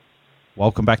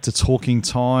Welcome back to Talking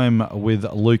Time with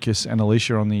Lucas and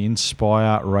Alicia on the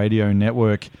Inspire Radio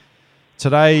Network.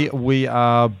 Today we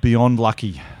are beyond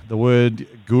lucky. The word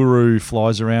guru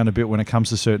flies around a bit when it comes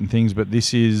to certain things, but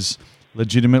this is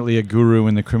legitimately a guru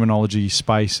in the criminology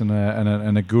space and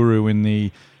a guru in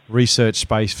the research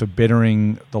space for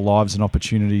bettering the lives and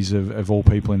opportunities of all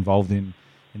people involved in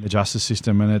the justice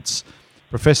system. And it's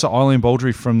Professor Eileen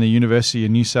Baldry from the University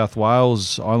of New South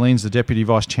Wales. Eileen's the Deputy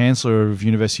Vice-Chancellor of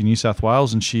University of New South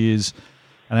Wales, and she is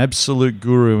an absolute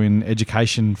guru in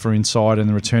education for Inside and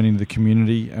the returning to the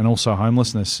community and also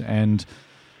homelessness. And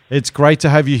it's great to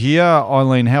have you here,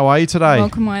 Eileen. How are you today?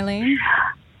 Welcome, Eileen.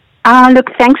 Look,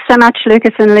 thanks so much,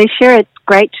 Lucas and Alicia. It's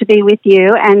great to be with you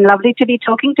and lovely to be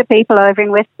talking to people over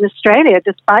in Western Australia,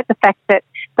 despite the fact that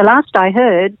the last I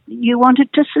heard, you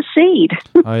wanted to secede.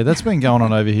 Oh, that's been going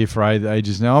on over here for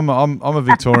ages now. I'm a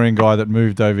Victorian guy that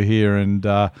moved over here, and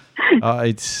and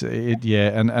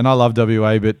I love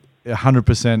WA, but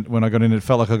 100% when I got in, it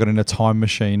felt like I got in a time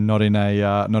machine, not in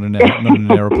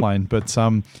an aeroplane. But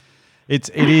it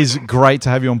is great to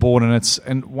have you on board,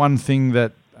 and one thing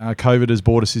that COVID has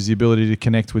brought us is the ability to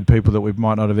connect with people that we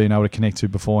might not have been able to connect to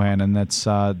beforehand, and that's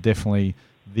definitely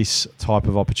this type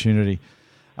of opportunity.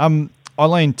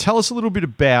 Eileen, tell us a little bit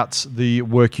about the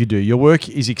work you do. Your work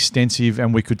is extensive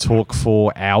and we could talk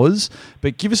for hours,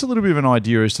 but give us a little bit of an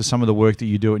idea as to some of the work that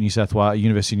you do at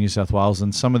University of New South Wales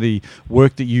and some of the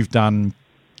work that you've done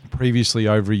previously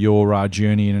over your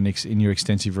journey in your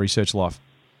extensive research life.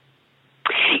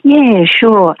 Yeah,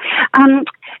 sure.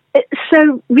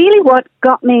 So really what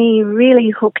got me really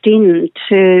hooked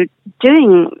into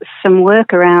doing some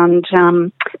work around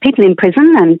people in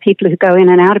prison and people who go in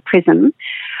and out of prison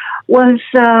was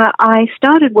I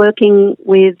started working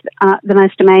with the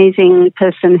most amazing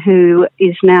person who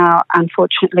is now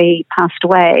unfortunately passed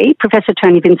away, Professor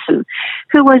Tony Vinson,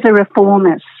 who was a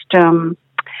reformist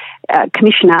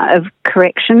Commissioner of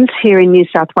Corrections here in New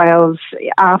South Wales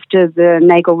after the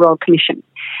Nagel Royal Commission.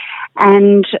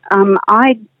 And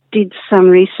I did some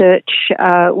research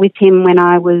with him when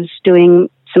I was doing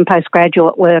some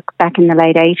postgraduate work back in the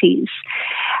late 80s,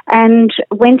 and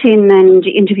went in and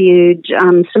interviewed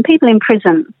some people in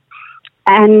prison.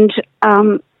 And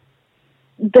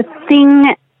the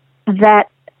thing that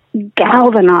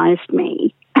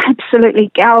absolutely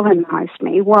galvanized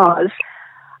me, was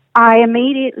I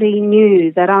immediately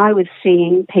knew that I was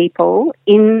seeing people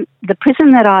in the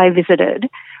prison that I visited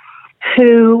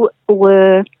who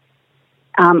were,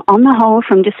 on the whole,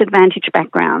 from disadvantaged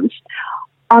backgrounds,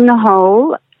 on the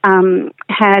whole,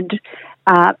 had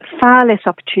far less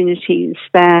opportunities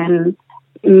than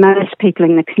most people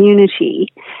in the community.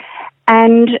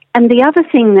 And the other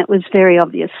thing that was very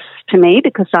obvious to me,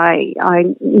 because I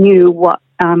knew what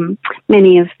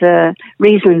many of the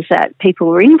reasons that people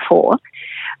were in for,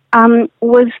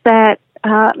 was that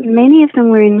many of them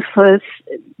were in for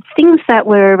things that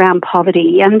were around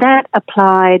poverty, and that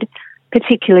applied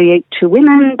particularly to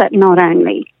women, but not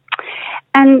only.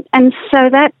 And so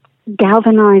that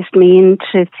galvanized me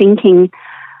into thinking,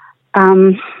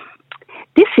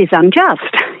 this is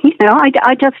unjust.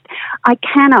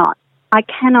 I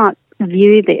cannot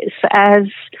view this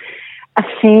as a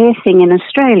fair thing in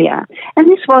Australia. And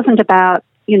this wasn't about,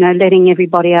 letting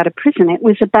everybody out of prison. It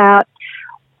was about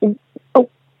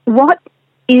what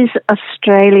is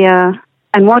Australia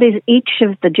and what is each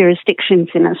of the jurisdictions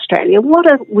in Australia, what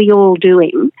are we all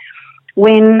doing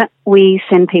when we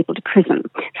send people to prison?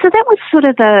 So that was sort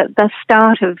of the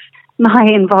start of my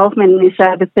involvement in this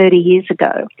over 30 years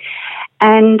ago.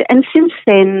 And since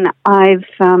then, I've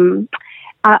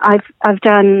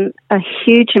done a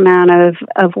huge amount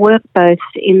of work both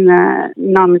in the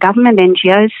non-government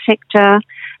NGO sector,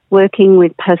 working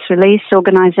with post-release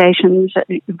organisations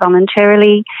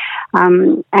voluntarily,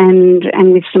 and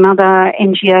with some other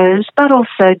NGOs, but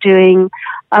also doing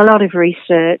a lot of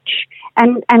research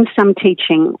and some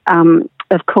teaching,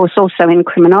 of course, also in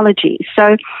criminology.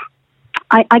 So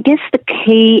I guess the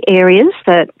key areas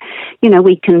that,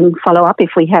 we can follow up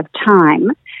if we have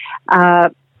time,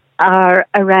 are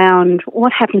around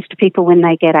what happens to people when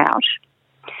they get out.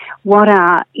 What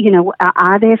are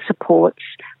there supports?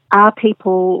 Are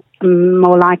people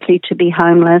more likely to be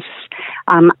homeless?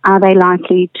 Are they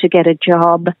likely to get a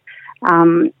job?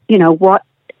 What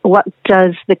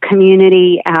does the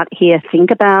community out here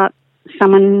think about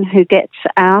someone who gets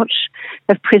out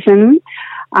of prison?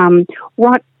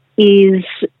 What is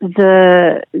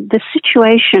the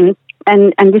situation?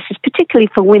 And this is particularly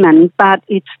for women, but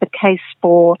it's the case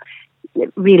for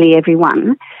really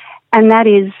everyone. And that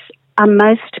is, are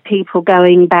most people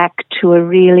going back to a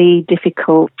really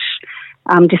difficult,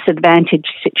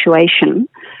 disadvantaged situation?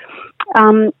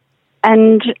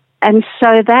 and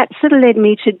so that sort of led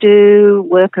me to do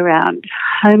work around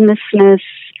homelessness,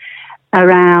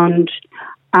 around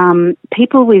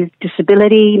people with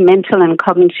disability, mental and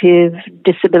cognitive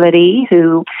disability,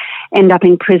 who end up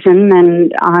in prison.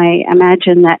 And I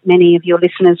imagine that many of your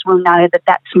listeners will know that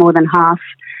that's more than half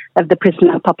of the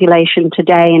prisoner population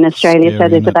today in Australia. Scary, so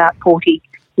there's about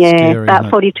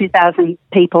 42,000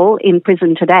 people in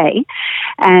prison today,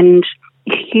 and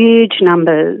huge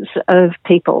numbers of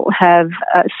people have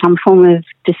some form of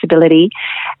disability,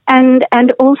 and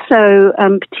also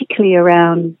particularly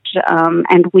around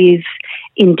and with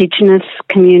Indigenous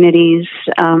communities,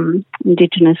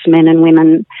 Indigenous men and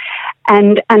women,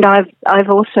 and I've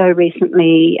also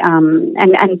recently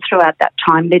and throughout that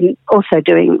time been also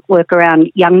doing work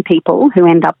around young people who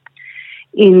end up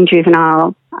in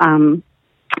juvenile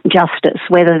justice,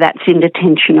 whether that's in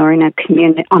detention or in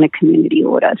on a community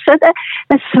order. So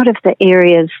that's sort of the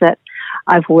areas that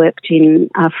I've worked in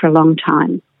for a long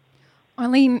time.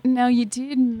 Eileen, now you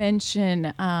did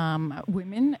mention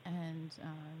women and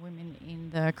women in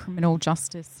the criminal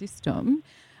justice system.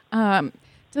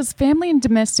 Does family and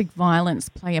domestic violence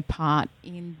play a part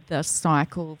in the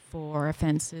cycle for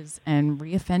offences and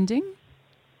reoffending?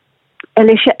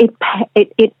 Alicia,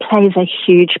 it plays a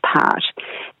huge part.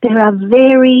 There are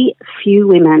very few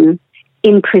women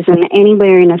in prison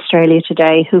anywhere in Australia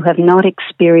today who have not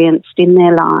experienced in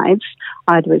their lives,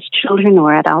 either as children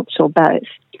or adults or both,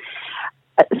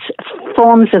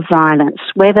 forms of violence,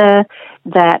 whether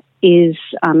that is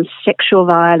sexual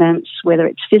violence, whether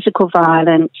it's physical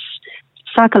violence,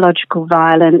 psychological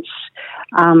violence,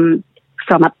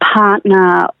 from a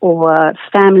partner or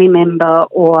family member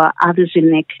or others in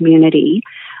their community.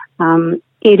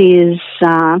 It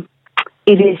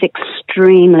is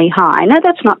extremely high. Now,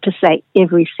 that's not to say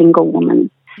every single woman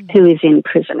who is in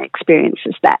prison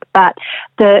experiences that, but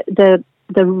the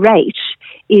rate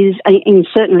is,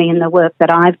 certainly in the work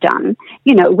that I've done,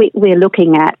 we're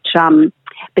looking at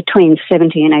between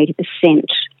 70 and 80%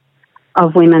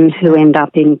 of women who end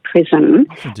up in prison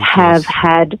have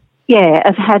had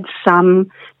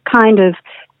some kind of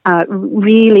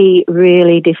really,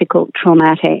 really difficult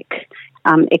traumatic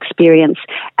experience.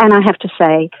 And I have to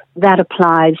say that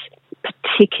applies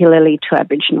particularly to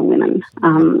Aboriginal women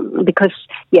because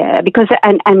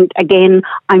again,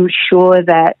 I'm sure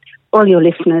that all your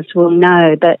listeners will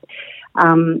know that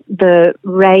the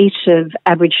rate of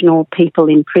Aboriginal people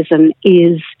in prison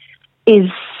is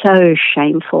so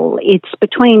shameful. It's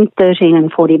between 13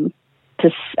 and 40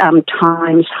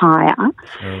 times higher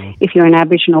if you're an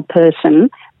Aboriginal person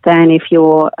than if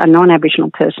you're a non-Aboriginal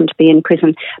person to be in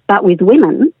prison. But with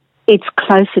women, it's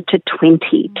closer to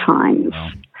 20 times.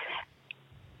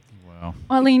 Wow.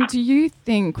 Eileen, do you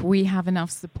think we have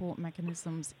enough support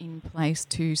mechanisms in place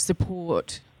to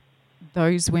support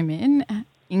those women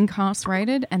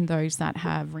incarcerated and those that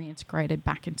have reintegrated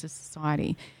back into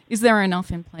society? Is there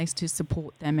enough in place to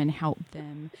support them and help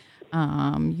them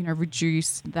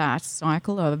reduce that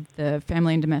cycle of the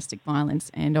family and domestic violence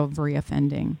and of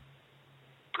reoffending?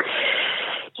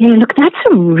 Yeah, look, that's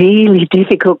a really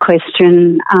difficult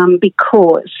question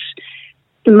because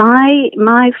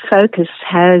my focus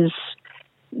has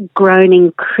grown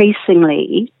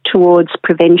increasingly towards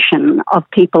prevention of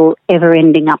people ever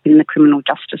ending up in the criminal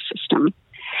justice system.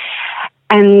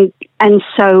 And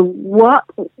so what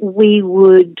we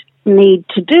would need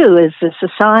to do as a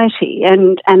society,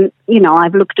 and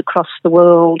I've looked across the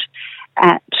world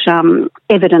at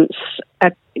evidence,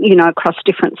 across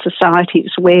different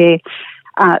societies where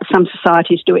some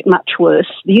societies do it much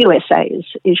worse. The USA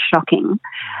is shocking.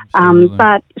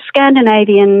 But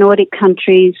Scandinavian, Nordic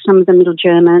countries, some of the Middle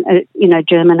German,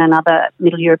 German and other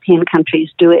Middle European countries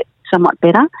do it somewhat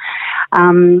better.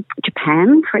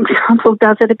 Japan, for example,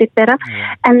 does it a bit better.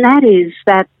 Yeah. And that is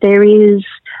that there is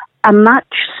a much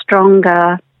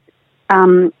stronger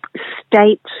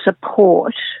state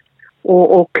support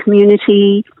or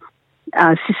community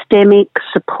systemic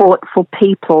support for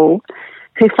people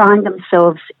who find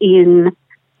themselves in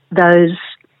those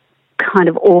kind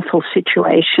of awful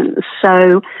situations.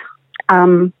 So,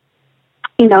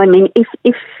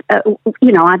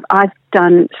 I've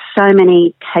done so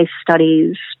many case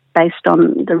studies based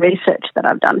on the research that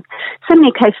I've done, so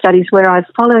many case studies where I've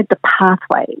followed the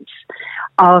pathways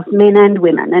of men and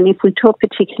women. And if we talk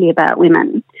particularly about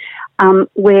women,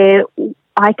 where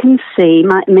I can see,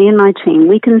 me and my team,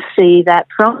 we can see that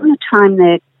from the time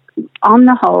they're, on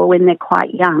the whole, when they're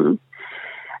quite young,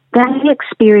 they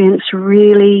experience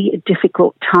really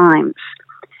difficult times.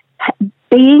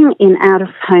 Being in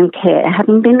out-of-home care,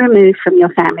 having been removed from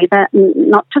your family, but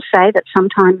not to say that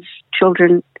sometimes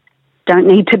children don't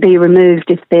need to be removed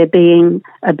if they're being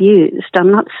abused.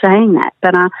 I'm not saying that,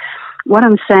 but what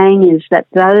I'm saying is that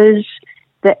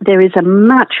there is a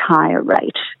much higher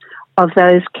rate of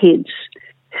those kids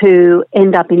who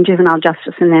end up in juvenile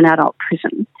justice and then adult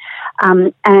prison.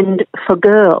 And for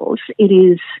girls, it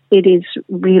is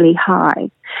really high.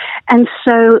 And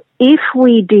so if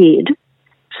we did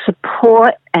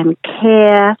support and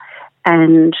care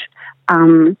and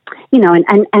and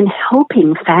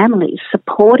helping families,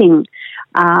 supporting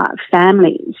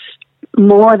families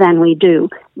more than we do,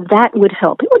 that would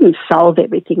help. It wouldn't solve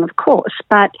everything, of course,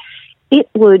 but it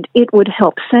would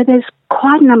help. So there's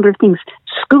quite a number of things.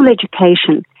 School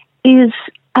education is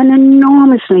an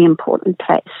enormously important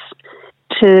place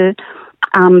to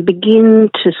begin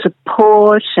to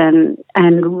support and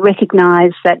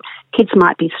recognise that kids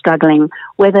might be struggling,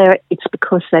 whether it's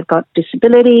because they've got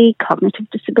disability, cognitive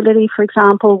disability, for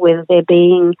example, whether they're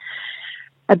being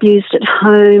abused at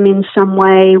home in some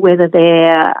way, whether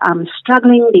they're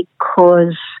struggling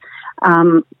because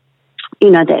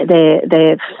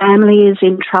their family is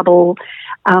in trouble.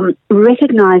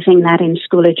 Recognising that in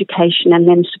school education and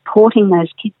then supporting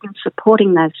those kids and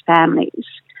supporting those families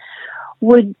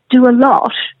would do a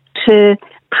lot to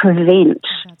prevent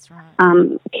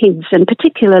kids, and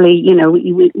particularly,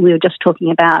 we were just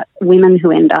talking about women who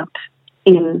end up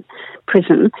in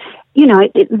prison.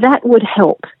 That would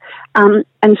help. And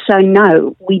so,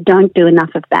 no, we don't do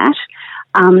enough of that.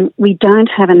 We don't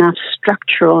have enough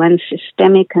structural and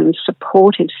systemic and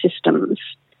supportive systems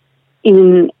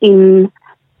in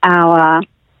our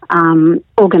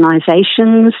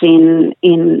organisations,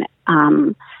 in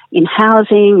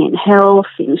housing, in health,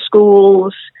 in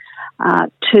schools,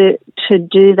 to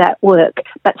do that work.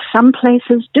 But some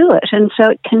places do it, and so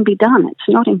it can be done. It's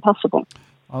not impossible.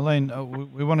 Eileen,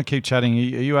 we want to keep chatting.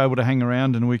 Are you able to hang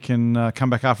around and we can come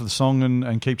back after the song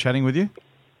and keep chatting with you?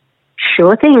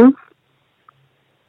 Sure thing.